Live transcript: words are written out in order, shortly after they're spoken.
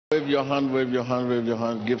your hand, wave your hand, wave your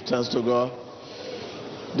hand. Give thanks to God.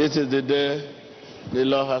 This is the day the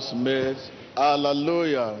Lord has made.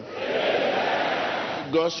 Hallelujah.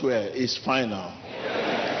 God's word is final.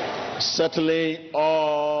 Settling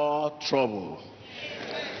all trouble.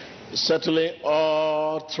 Settling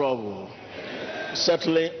all trouble.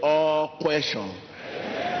 Settling all question.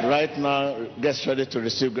 Right now, get ready to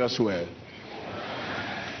receive God's word.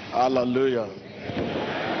 Hallelujah.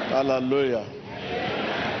 Hallelujah.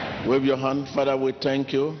 Wave your hand. Father, we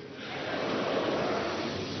thank you.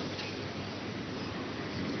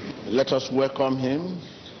 Let us welcome him,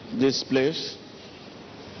 this place.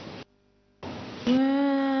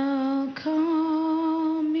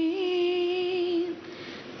 Welcome in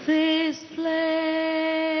this place.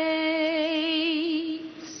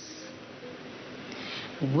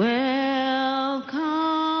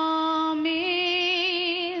 Welcome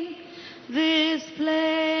in this place.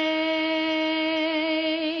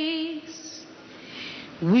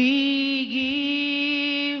 We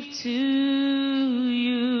give to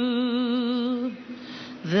you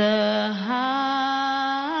the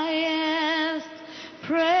highest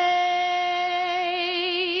praise.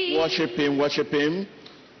 Worship him, worship him.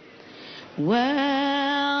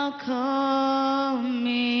 Welcome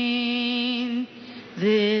in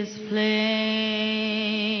this place.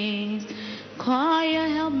 Choir,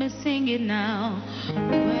 help me sing it now.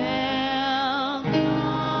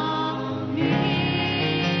 Welcome in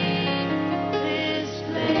this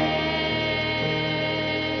place.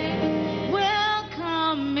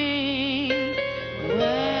 Welcome in.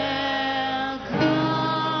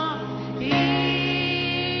 Welcome in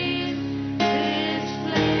this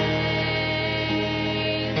place.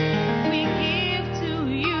 We give to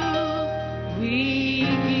you. We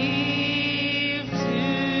give to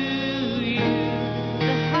you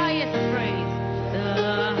the highest praise. The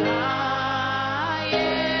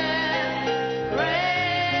highest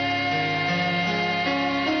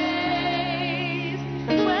praise.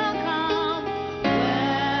 Welcome,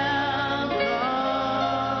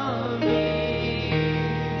 welcome in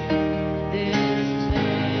this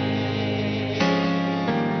place.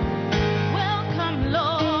 Welcome,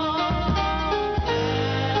 Lord.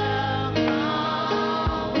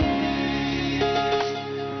 Welcome in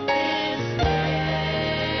this place.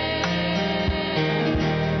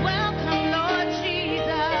 Welcome, Lord Jesus.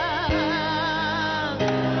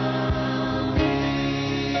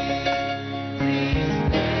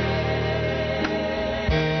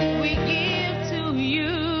 We give to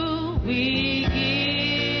you. We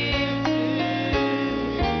give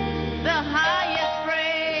to the highest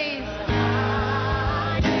praise.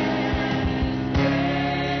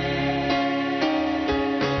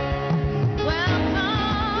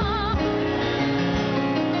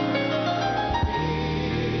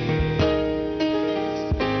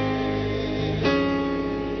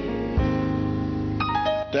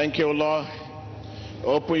 Thank you, Lord.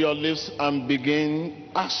 Open your lips and begin.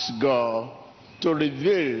 Ask God to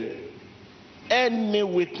reveal any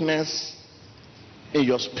weakness in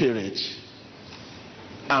your spirit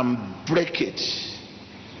and break it.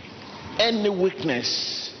 Any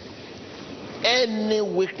weakness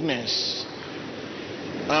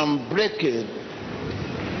and break it.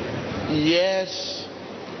 Yes,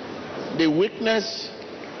 the weakness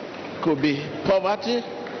could be poverty.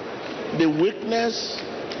 The weakness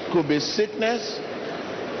could be sickness.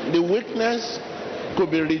 The weakness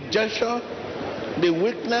could be rejection. The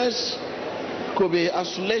weakness could be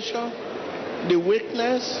isolation. The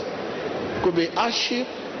weakness could be hardship.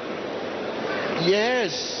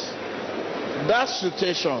 Yes, that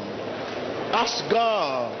situation. Ask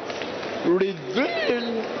God,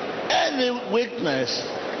 reveal any weakness.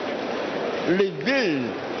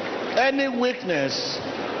 Reveal any weakness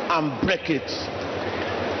and break it.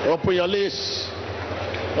 Open your lips.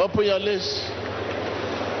 Open your lips.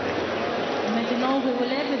 Maintenant, ouvrez vos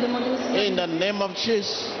lèvres et demandez au Seigneur In the name of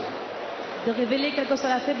Jesus. de révéler quelque chose à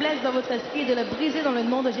la faiblesse dans votre esprit et de le briser dans le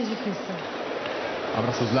nom de Jésus-Christ.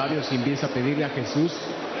 Abra sus labios y empieza a pedirle a Jesús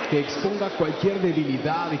que exponga cualquier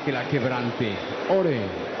debilidad y que la quebrante. Ore.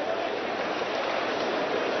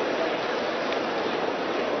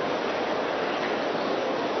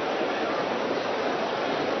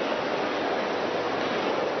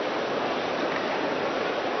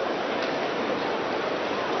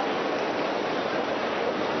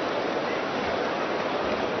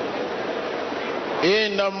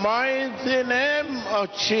 In the mighty name of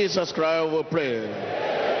Jesus Christ, we pray.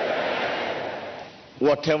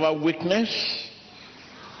 Whatever weakness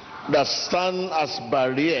that stands as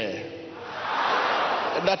barrier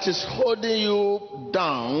that is holding you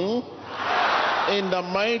down, In the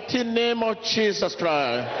mighty name of Jesus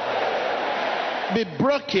Christ, be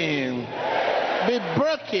broken. Be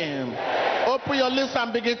broken. Open your lips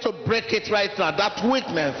and begin to break it right now. That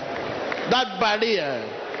weakness, that barrier.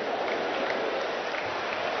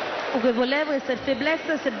 Ouvrez vos lèvres et cette faiblesse,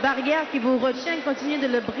 cette barrière qui vous retient, continuez de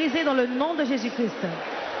le briser dans le nom de Jésus-Christ.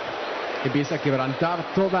 Empieza a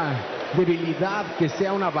quebrantar toda debilidad que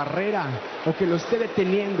sea una barrera o que lo esté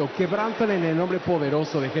deteniendo. Quebrántala en el nombre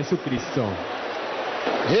poderoso de Jesucristo.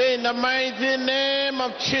 In the mighty name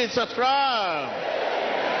of Jesus Christ.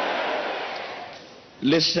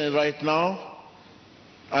 Listen right now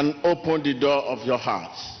and open the door of your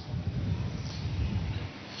heart.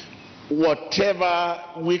 Whatever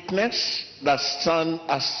weakness that stands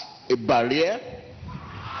as a barrier,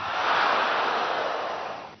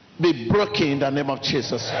 be broken in the name of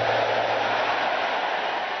Jesus.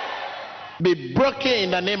 Be broken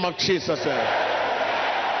in the name of Jesus.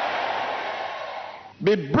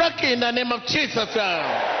 Be broken in the name of Jesus.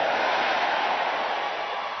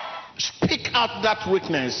 Speak out that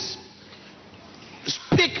weakness.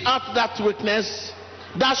 Speak out that weakness,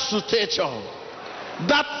 that situation.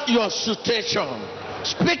 That's your situation.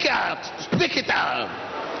 Speak out. Speak it out.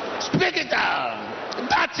 Speak it out.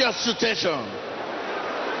 That's your situation.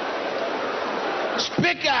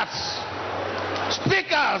 Speak out.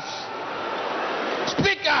 Speak out.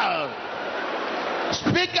 Speak out.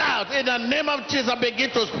 Speak out. In the name of Jesus, begin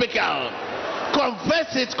to speak out.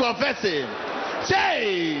 Confess it. Confess it.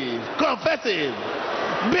 Say, confess it.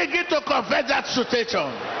 Begin to confess that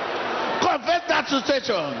situation. Confess that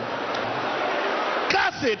situation.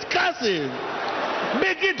 Curse it, curse it.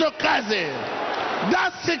 Begin to curse it.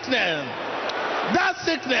 That sickness, that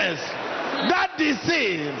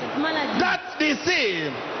disease,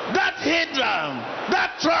 that hindrance,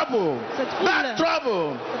 that trouble.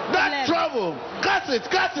 Curse it.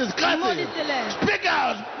 Speak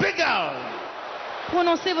out.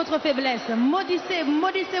 Prononcez votre faiblesse. Maudissez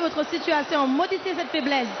votre situation. Maudissez cette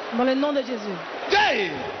faiblesse dans le nom de Jésus.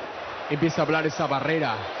 Hey. Empieza a hablar esa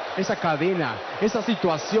barrera, esa cadena, esa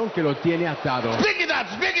situación que lo tiene atado. Speak it out.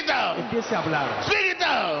 Empiece a hablar. Speak it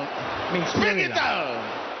out.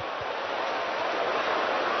 Menciónela.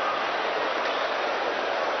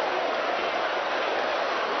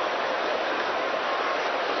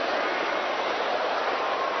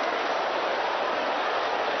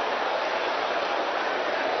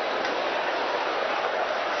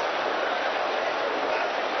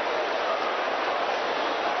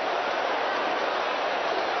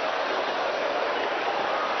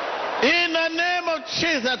 In the name of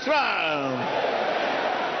Jesus Christ,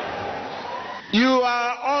 you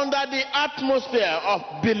are under the atmosphere of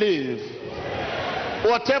belief.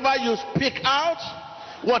 Whatever you speak out,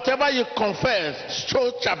 whatever you confess,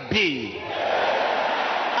 so shall be.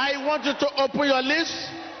 I want you to open your lips,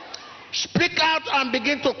 speak out and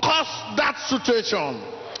begin to curse that situation.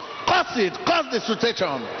 Curse the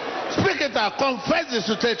situation. Speak it out, confess the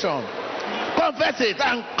situation. Confess it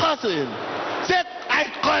and curse it. Say, I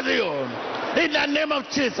call you in the name of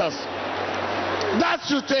Jesus. That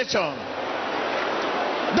situation.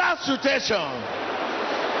 Curse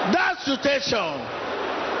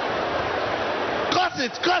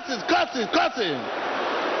it.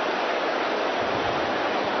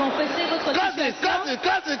 Confessez votre situation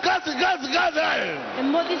et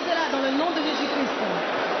maudissez-la dans le nom de Jésus-Christ.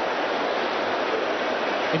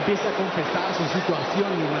 Empieza a confesar su situación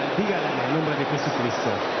y maldígala en el nombre de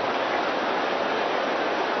Jesucristo.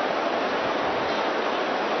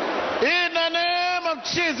 In the name of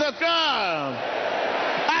Jesus Christ,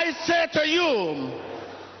 I say to you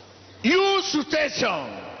situation.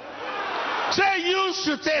 Say you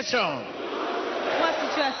situation. Trois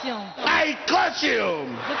situations. I curse you.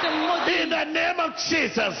 Je te maudis In the name of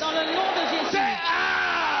Jesus. dans le nom de Jésus. Say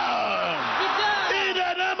out. In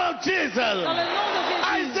the name of Jesus. Dans le nom de Jésus.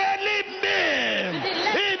 I say leave me. In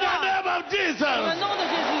the name of Dans le Jesus. nom de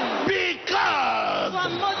Jésus. Because. Sois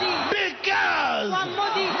maudit. Because. Sois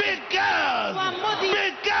maudit. Because. Sois maudit.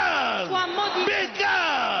 Because. Sois maudit.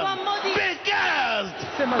 Because. Sois maudit. Because.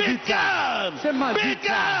 C'est maldita. C'est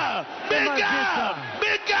maldita.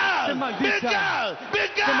 C'est maldita.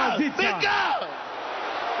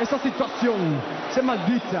 Esa situación, c'est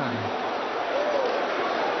maldita.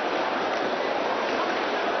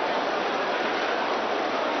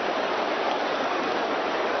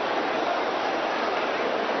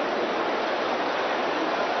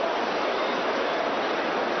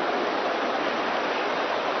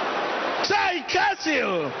 I curse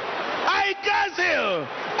you. I I curse you.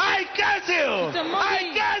 I curse you. I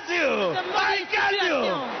curse you. I curse you.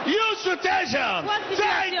 You situation. Say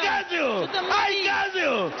I curse you. I curse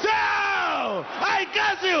you. Say ow. I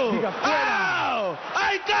curse you. Ow.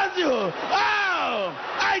 I curse you. Ow.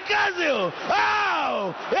 I curse you.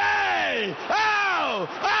 Ow. Hey. Ow.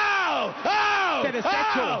 Ow. Ow. Te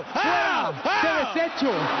desecho. Fuera. Te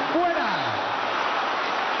desecho. Fuera.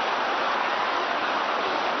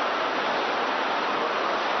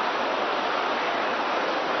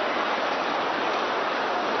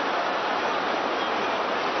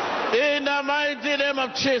 In the mighty name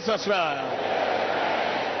of Jesus Christ.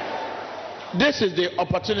 This is the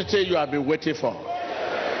opportunity you have been waiting for.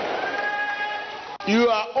 You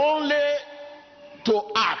are only to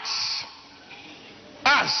ask.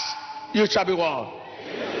 Ask, you shall be won.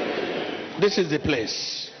 This is the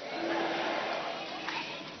place.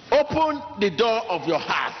 Open the door of your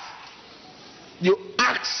heart. You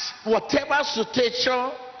ask whatever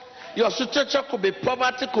situation. Your situation could be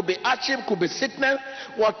poverty, could be hardship, could be sickness,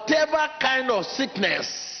 whatever kind of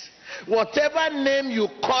sickness, whatever name you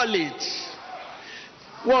call it,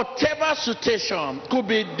 whatever situation, could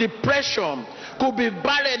be depression, could be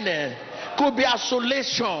barrenness, could be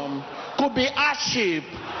isolation, could be hardship.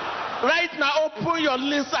 Right now, open your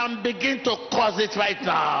lips and begin to cause it right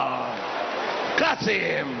now. Curse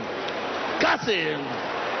him. Curse him.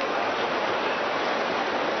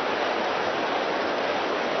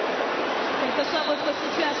 Que soit votre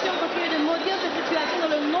situation, continuez de maudire cette situation dans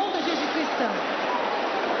le nom de Jésus-Christ.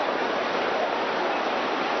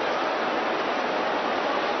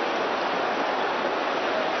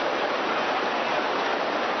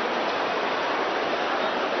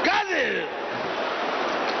 Got it.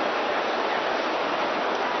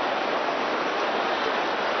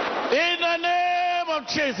 In the name of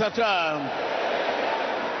Jesus,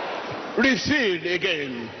 receive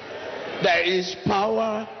again. There is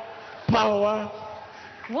power. Power.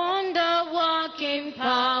 Wonder working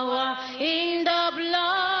power in the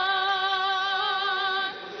blood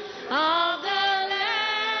of the Lamb.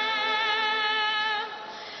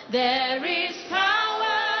 There is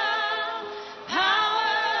power,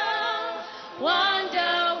 power,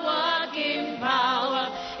 wonder working power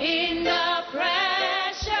in the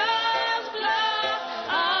precious blood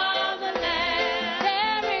of the Lamb.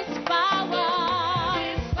 There is power.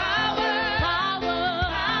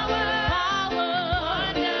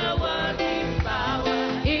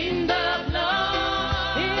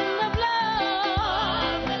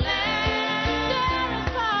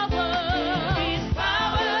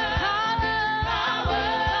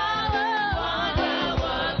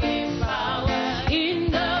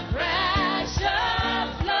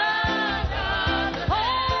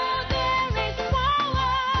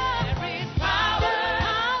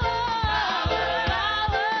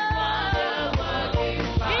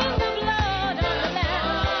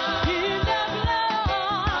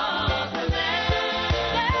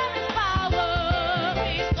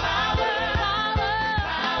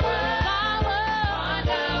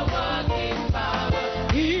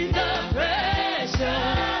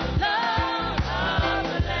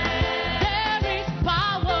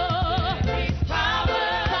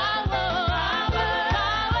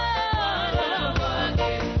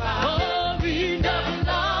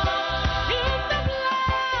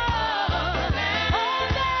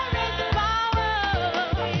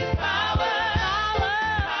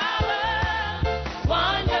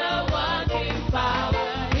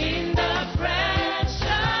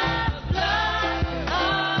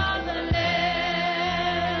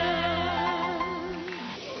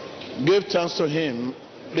 Give thanks to him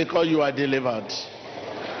because you are delivered.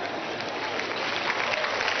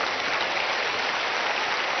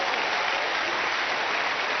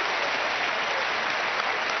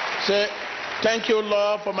 Say, thank you,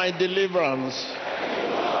 Lord, for my deliverance.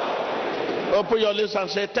 Open your lips and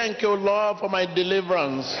say, thank you, Lord, for my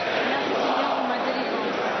deliverance.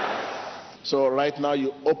 So right now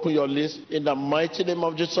you open your lips in the mighty name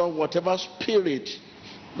of Jesus. Whatever spirit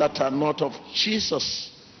that are not of Jesus,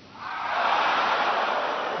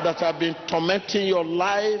 that have been tormenting your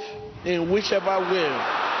life in whichever way,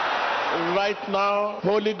 right now,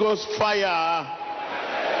 Holy Ghost fire,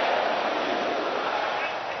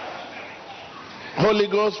 Holy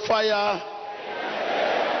Ghost fire,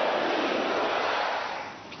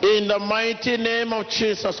 in the mighty name of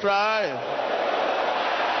Jesus Christ.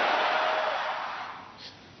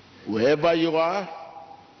 Wherever you are,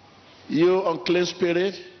 you unclean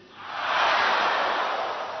spirit,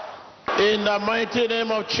 in the mighty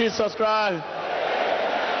name of Jesus Christ,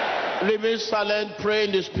 remain silent, pray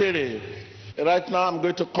in the spirit. Right now, I'm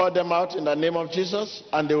going to call them out in the name of Jesus,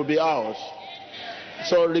 and they will be ours.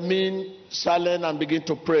 So remain silent and begin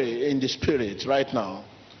to pray in the spirit right now.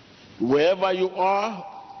 Wherever you are,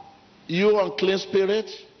 you unclean spirit,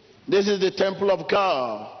 this is the temple of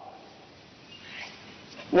God.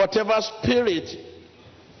 Whatever spirit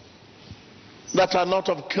that are not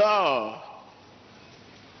of God,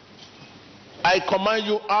 I command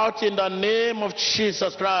you out in the name of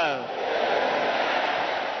Jesus Christ.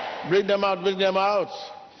 Bring them out, bring them out.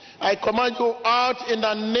 I command you out in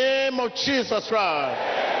the name of Jesus Christ.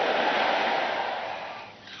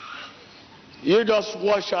 You just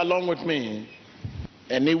watch along with me.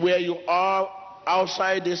 Anywhere you are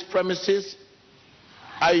outside these premises,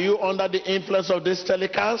 are you under the influence of this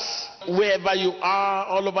telecast? Wherever you are,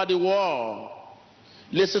 all over the world,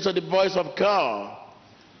 listen to the voice of God.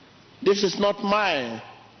 This is not mine.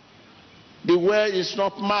 The word is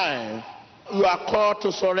not mine. You are called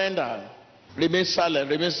to surrender. Remain silent,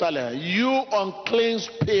 remain silent. You unclean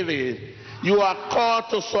spirit, you are called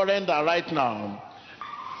to surrender right now.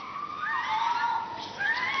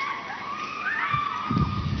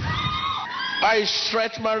 I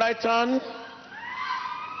stretch my right hand.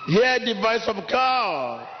 Hear the voice of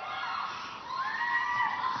God.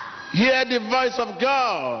 Hear the voice of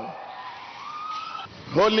God.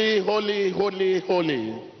 Holy, holy, holy,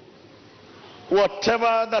 holy.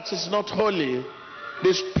 Whatever that is not holy,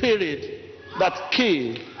 the spirit that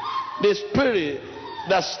kill, the spirit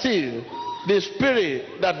that steal, the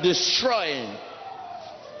spirit that destroy.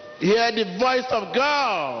 Hear the voice of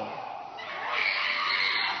God.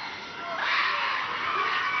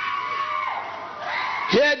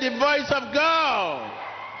 Hear the voice of God.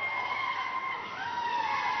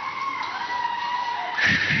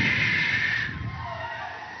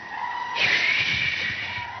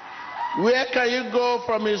 Where can you go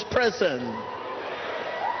from his presence?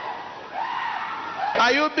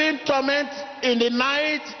 Are you being tormented in the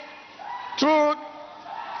night through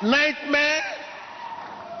nightmare?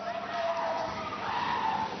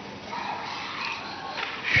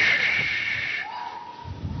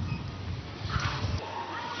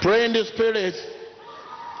 Pray in the spirit.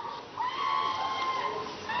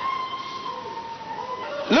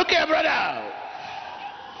 Look here, brother.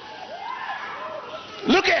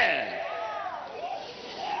 Look here.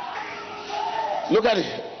 Look at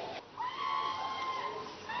it.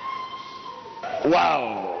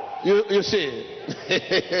 Wow. You see.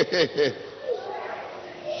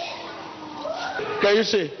 Can you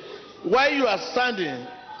see? While you are standing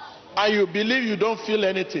and you believe you don't feel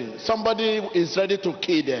anything, somebody is ready to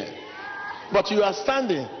kill them. But you are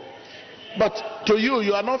standing. But to you,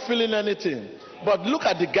 you are not feeling anything. But look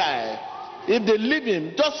at the guy. If they leave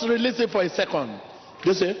him, just release him for a second.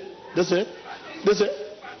 This it.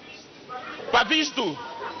 Pas visto.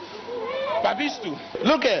 Pas visto.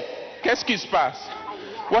 Look at. Qu'est-ce qui se passe?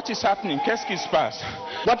 What is happening? Qu'est-ce qui se passe?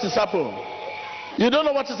 What is happening? You don't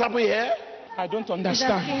know what is happening here? I don't He's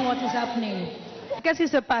understand. asking what is happening. Qu'est-ce qui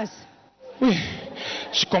se passe? Oui,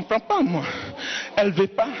 je comprends pas moi. Elle veut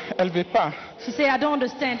pas. She said, I don't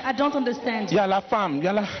understand. Il y a la femme, il y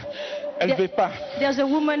a la... Elle veut pas. There's a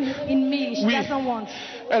woman in me, she Oui. doesn't want.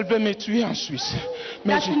 Elle veut me tuer en Suisse.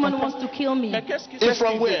 Mais That je woman comprends- wants to kill me. Mais qu'est-ce qui It's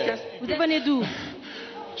from veut? where? Qu'est-ce- Vous venez d'où?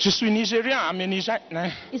 Je suis Nigérian, mais Nigérian.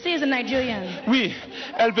 He says he's a Nigerian. Oui,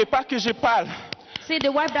 elle veut pas que je parle. Say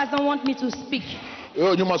the wife doesn't want me to speak.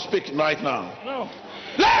 Oh, you must speak right now. Non.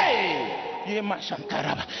 Hey!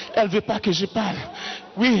 Elle veut pas que je parle.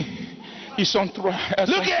 Oui, ils sont trois. Elles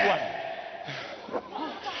Look sont here. trois.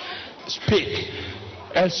 Speak.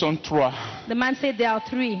 Elles sont trois. The man said there are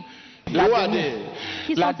three. Who are they?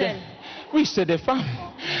 Qui La sont-elles? Oui, c'est des femmes.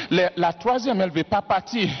 La troisième, elle veut pas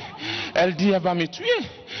partir. Elle dit, elle va me tuer.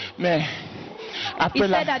 Mais He après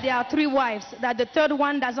said that there are three wives, that the third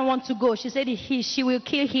one doesn't want to go. She said she will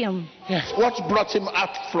kill him. Yes. What brought him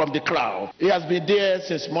out from the crowd? He has been there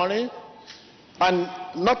since morning, and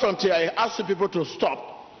not until I asked the people to stop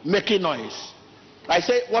making noise. I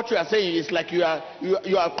say what you are saying is like you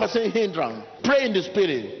are causing hindrance. Pray in the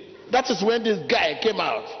spirit. That is when this guy came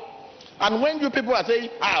out. And when you people are saying,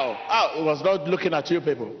 ow, he was not looking at you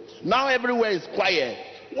people. Now everywhere is quiet.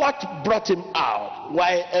 What brought him out?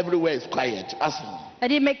 Why everywhere is quiet? Ask him. Elle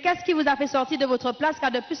dit, mais qu'est-ce qui vous a fait sortir de votre place?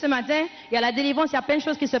 Car depuis ce matin, il y a la délivrance, il y a plein de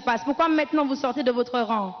choses qui se passent. Pourquoi maintenant vous sortez de votre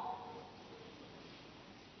rang?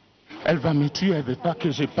 Elle va me tuer, elle veut pas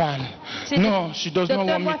que je parle. C'est No, she does the not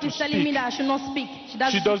third want me wife to is telling me speak. that I should not speak.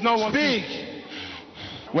 She does not want Speak.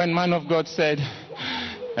 to. When man of God said,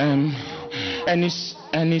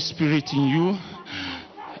 any spirit in you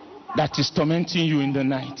that is tormenting you in the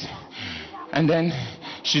night. And then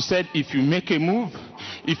she said, if you make a move,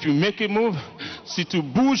 If you make a move, see to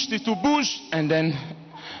bush, and then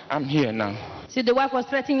I'm here now. So the wife was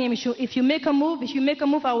threatening him, if you make a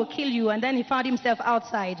move, I will kill you. And then he found himself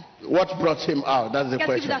outside. What brought him out? That's the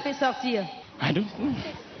Qu'est-ce qui vous a question. fait sortir? I don't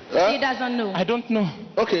know. He doesn't know. I don't know.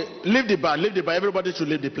 Okay, leave the bar. Everybody should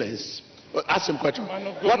leave the place. Ask him question.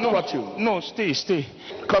 What brought you? No, stay.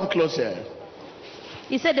 Come closer.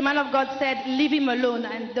 He said, the man of God said, leave him alone.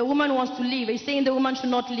 And the woman wants to leave. He's saying the woman should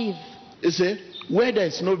not leave. You see, where there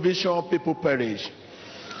is no vision, people perish.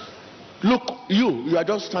 Look, you are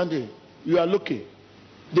just standing. You are looking.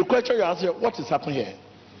 The question you ask, what is happening here?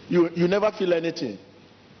 You never feel anything.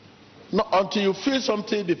 No, until you feel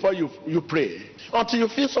something before you pray. Until you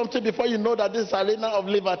feel something before you know that this is arena of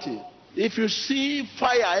liberty. If you see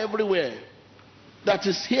fire everywhere that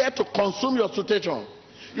is here to consume your situation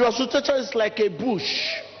is like a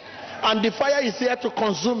bush, and the fire is here to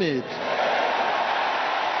consume it.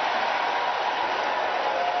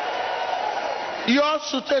 Your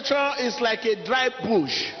situation is like a dry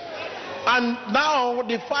bush, and now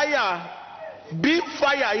the fire, big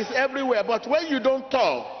fire is everywhere. But when you don't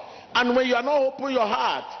talk, and when you are not open your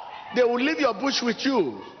heart, they will leave your bush with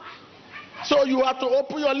you. So you have to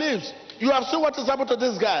open your lips. You have seen what has happened to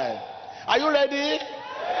this guy. Are you ready?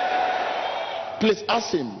 Please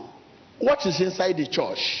ask him, what is inside the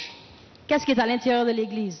church Qu'est-ce qui est à l'intérieur de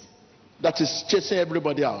l'église? that is chasing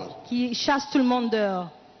everybody out? Qui chasse tout le monde dehors.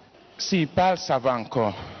 S'il parle, ça va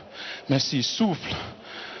encore. Mais s'il souffle,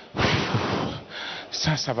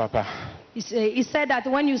 ça va pas. He said that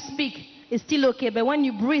when you speak, it's still okay. But when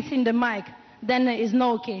you breathe in the mic, then it's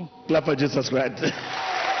not okay. Clap for Jesus Christ.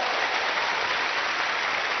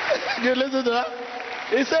 You listen to that?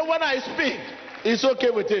 He said, when I speak, it's okay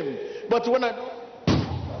with him. But when I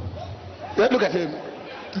look at him.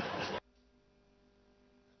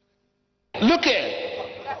 Look here.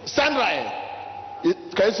 Sandra.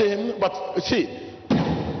 Can you see him? But see.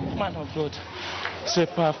 Man of God, c'est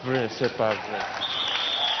pas vrai.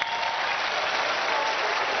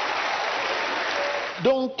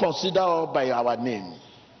 Don't consider us by our name.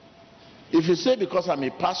 If you say because I'm a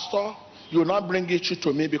pastor, you will not bring issue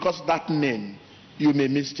to me because that name you may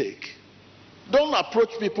mistake. Don't approach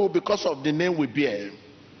people because of the name we bear.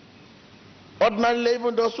 Ordinarily,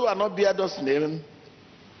 even those who are not bear those names,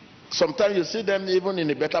 sometimes you see them even in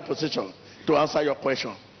a better position to answer your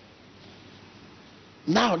question.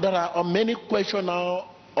 Now there are many questions now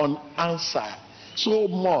unanswered. So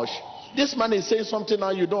much. This man is saying something now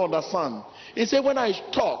you don't understand. He said, when I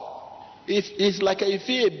talk, it's like I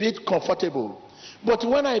feel a bit comfortable. But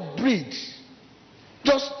when I breathe,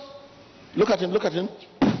 just look at him.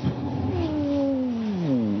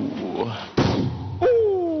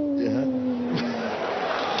 Yeah.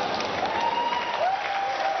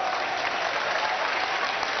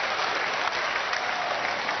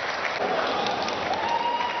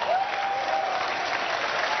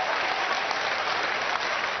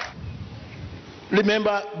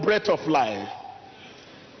 Remember, breath of life.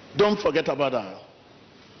 Don't forget about that.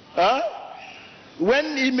 Huh?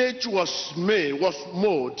 When image was made,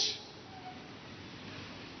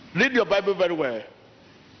 read your Bible very well.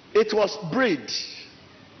 It was breathed,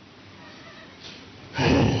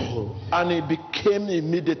 and it became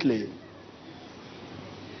immediately.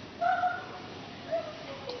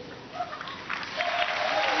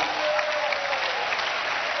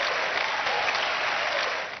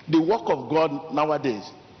 The work of God nowadays,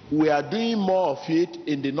 we are doing more of it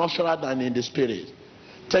in the natural than in the spirit.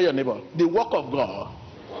 Tell your neighbor, the work of God,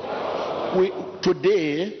 in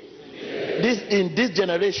this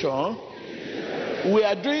generation, we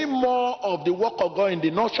are doing more of the work of God in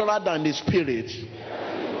the natural than the spirit.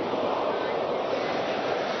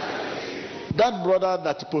 That brother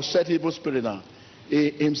that possessed evil spirit now, he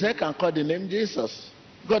himself can call the name Jesus.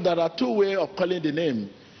 God, there are two ways of calling the name.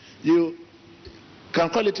 You can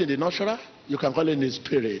call it in the natural, you can call it in the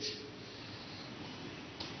spirit.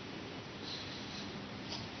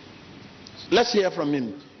 Let's hear from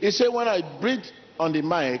him. He said, when I breathe on the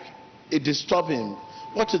mic, it disturbs him.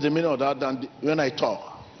 What is the meaning of that than when I talk?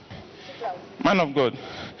 Man of God,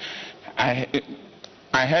 I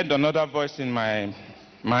heard another voice in my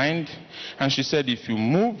mind, and she said, if you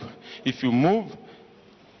move.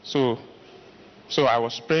 So I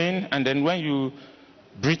was praying, and then when you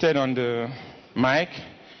breathed on the mic,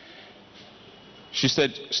 she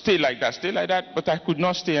said, stay like that, but I could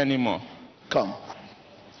not stay anymore. Come.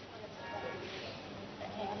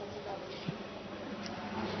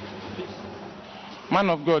 Man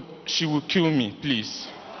of God, she will kill me, please.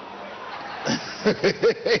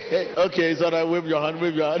 Okay, it's all right. Wave your hand.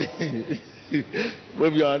 Wave your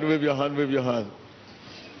hand.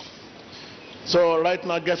 So right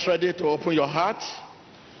now, get ready to open your heart,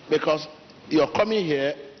 because your coming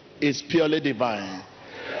here is purely divine.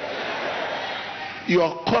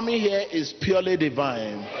 Your coming here is purely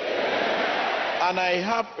divine. And I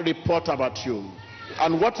have a report about you.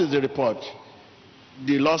 And what is the report?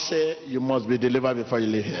 The Lord said you must be delivered before you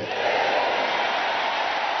leave here.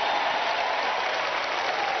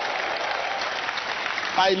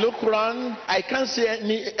 I look around, I can't see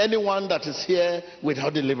anyone that is here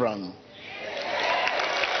without deliverance.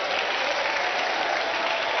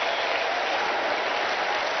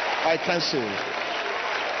 I can't see.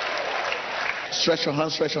 Stretch your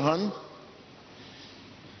hand, stretch your hand.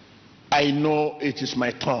 I know it is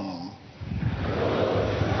my turn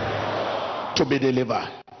to be delivered.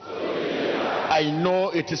 I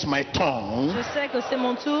know it is my turn Je sais que c'est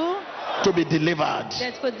mon tour to be delivered.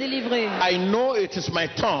 d'être délivré. I know it is my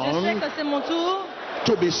Je sais turn que c'est mon tour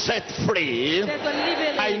to be set free. d'être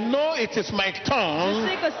libéré. I know it is my Je turn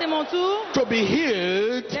sais que c'est mon tour to be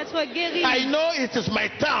healed. d'être guéri. I know it is my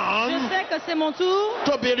Je turn sais que c'est mon tour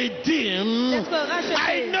to be redeemed. d'être racheté.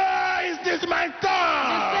 I know it is my Je sais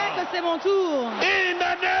turn. que c'est mon tour. In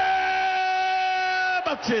the name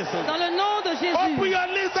of Jesus. Dans le nom de Open Jésus. your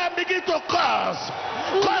lips and begin to curse.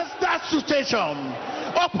 Curse that situation.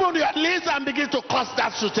 Open your lips and begin to curse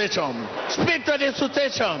that situation. Speak to the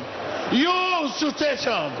situation. You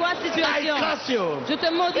situation. Toi, I situation. curse you. Je te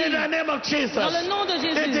maudis. In the name of Jesus. Dans le nom de It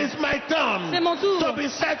Jésus. is my turn C'est mon tour to be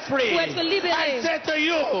set free. pour être libéré. I say to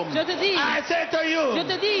you. Je te dis. I say to you. Je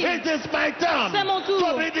te dis. It is my turn C'est mon tour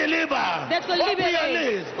to be delivered. d'être Open libéré. your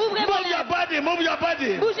lips. Ouvrez vos Move your lèvres. body. Move your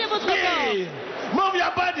body. Bougez votre corps. Move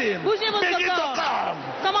your body. Bougez votre Begin corps. to come.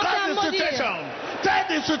 Commencez Cause à the maudire. situation. Tell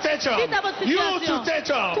the situation. Dites à votre You situation.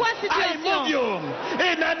 situation. Toi, I situation. move you.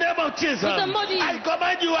 In the name of Jesus. Je te maudis. I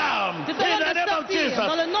command you out. Je te In demande the de name of sortir Jesus.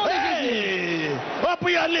 dans le nom de Hey. Open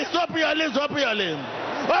your lips. Open your lips. Open your lips.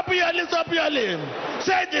 Open your lips. Open your lips.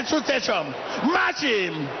 Say the situation. Match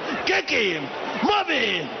him. Kick him. Move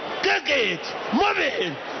him. Kick it. Move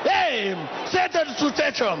it. Hey. Say to the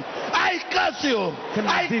situation. I curse you. Te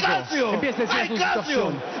I maldigo. curse you. Empieza a I decir su curse you.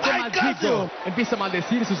 situación. Te I curse maldigo. you. Empieza a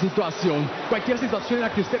maldecir su situación. Cualquier situación en la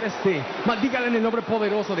que usted esté, maldígala en el nombre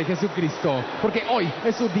poderoso de Jesucristo. Porque hoy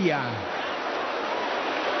es su día.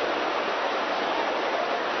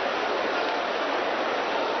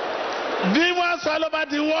 Demons all over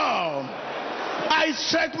the world. I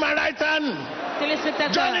stretch my right hand,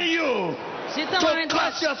 Téléspectateurs, joining you j'étends ma main to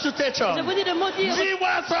droite. curse your situation. Je vous dis de maudire.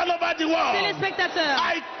 Demons all over the world. Téléspectateurs,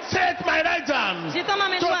 I set my right hand j'étends ma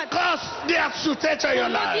main to droite. curse their situation in your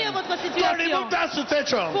Pour maudire life. votre To situation. remove that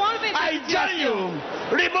situation. Pour enlever cette I join you.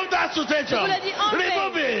 Remove that situation. Je vous l'ai dit, enlevez.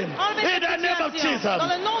 Remove it. Enlevez In cette the name of situation. Jesus.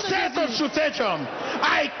 Dans le nom de Set Jésus. your situation.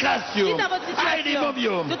 I curse you. Dites à votre I situation. remove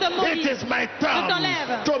you. Je te maudis. It is my turn Je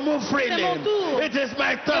t'enlève. to move freely. C'est mon tour. It is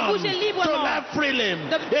my turn bouger librement. to laugh freely.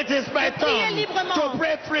 De- It is my de prier turn librement. to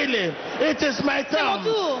pray freely. It is my mon turn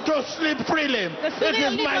tour. to sleep freely. De It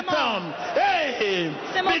sourire is my librement. turn. Hey,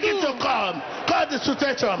 C'est mon begin tour. to come. Call the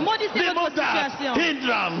situation. Maudissez Remove votre that situation.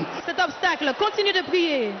 hindrance. Cet obstacle, continue de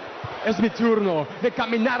prier. Es mi turno de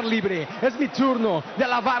caminar libre. Es mi turno de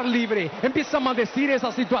alabar libre. Empieza a maldecir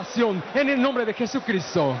esa situación en el nombre de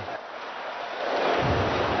Jesucristo.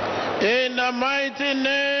 In the mighty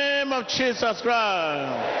name of Jesus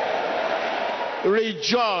Christ,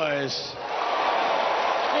 rejoice.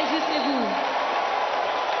 Réjouissez-vous.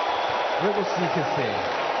 Regocíjese.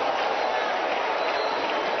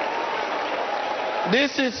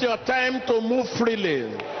 This is your time to move freely,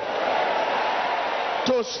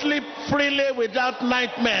 to sleep freely without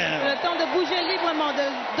nightmare, Le temps de bouger librement, de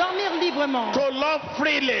dormir librement, to love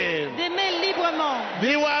freely. d'aimer librement.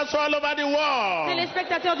 Viewers all over the world,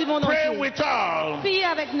 Téléspectateurs du monde pray entier, with us. priez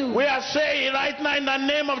avec nous. We are saying right now in the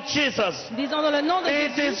name of Jesus, Disons dans le nom de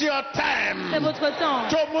it is Jésus, your c'est time votre temps.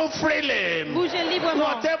 to move freely. Bougez librement.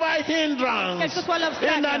 Whatever hindrance, Quel que soit in the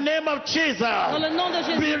l'obstacle, name of dans Jesus, le nom de be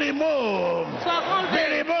Jésus, removed. sois Be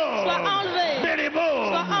enlevé, removed. sois enlevé, Be removed.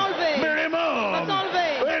 sois enlevé, Be removed. sois enlevé,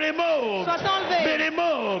 Be removed. sois enlevé. Be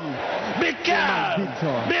removed. Be cast.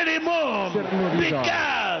 maldito. Be removed. Ser removido. Be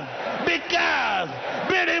cast. Be cast.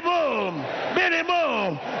 Be removed. Be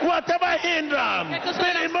removed. Whatever hindrance, Quel que be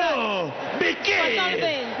soit removed. Be Sois killed.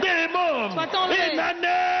 enlevé. Be removed. Sois enlevé. In the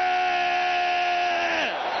name